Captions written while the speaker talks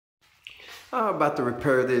I'm about to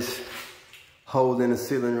repair this hole in the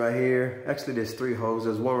ceiling right here. Actually, there's 3 holes.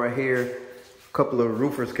 There's one right here. A couple of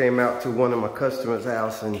roofers came out to one of my customers'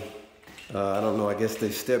 house, and I don't know, I guess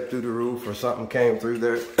they stepped through the roof or something came through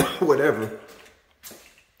there, whatever.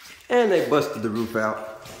 And they busted the roof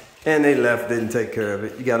out. And they left, didn't take care of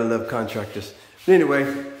it. You gotta love contractors. But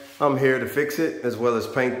anyway, I'm here to fix it, as well as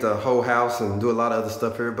paint the whole house and do a lot of other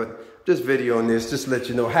stuff here. But just videoing this, just to let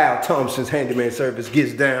you know how Thompson's Handyman Service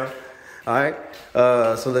gets down. All right,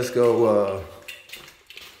 so let's go.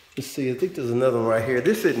 Let's see, I think there's another one right here.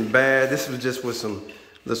 This isn't bad. This was just with some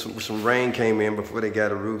rain came in before they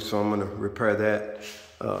got a roof, so I'm gonna repair that,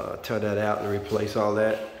 tear that out and replace all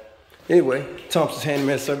that. Anyway, Thompson's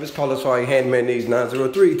Handyman Service. Call us for all your handyman needs,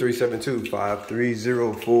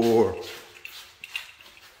 903-372-5304.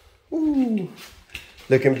 Ooh,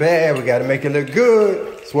 looking bad. We gotta make it look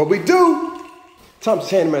good. That's what we do.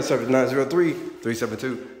 Thompson's Handyman Service,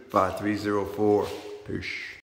 903-372-5304. Peace.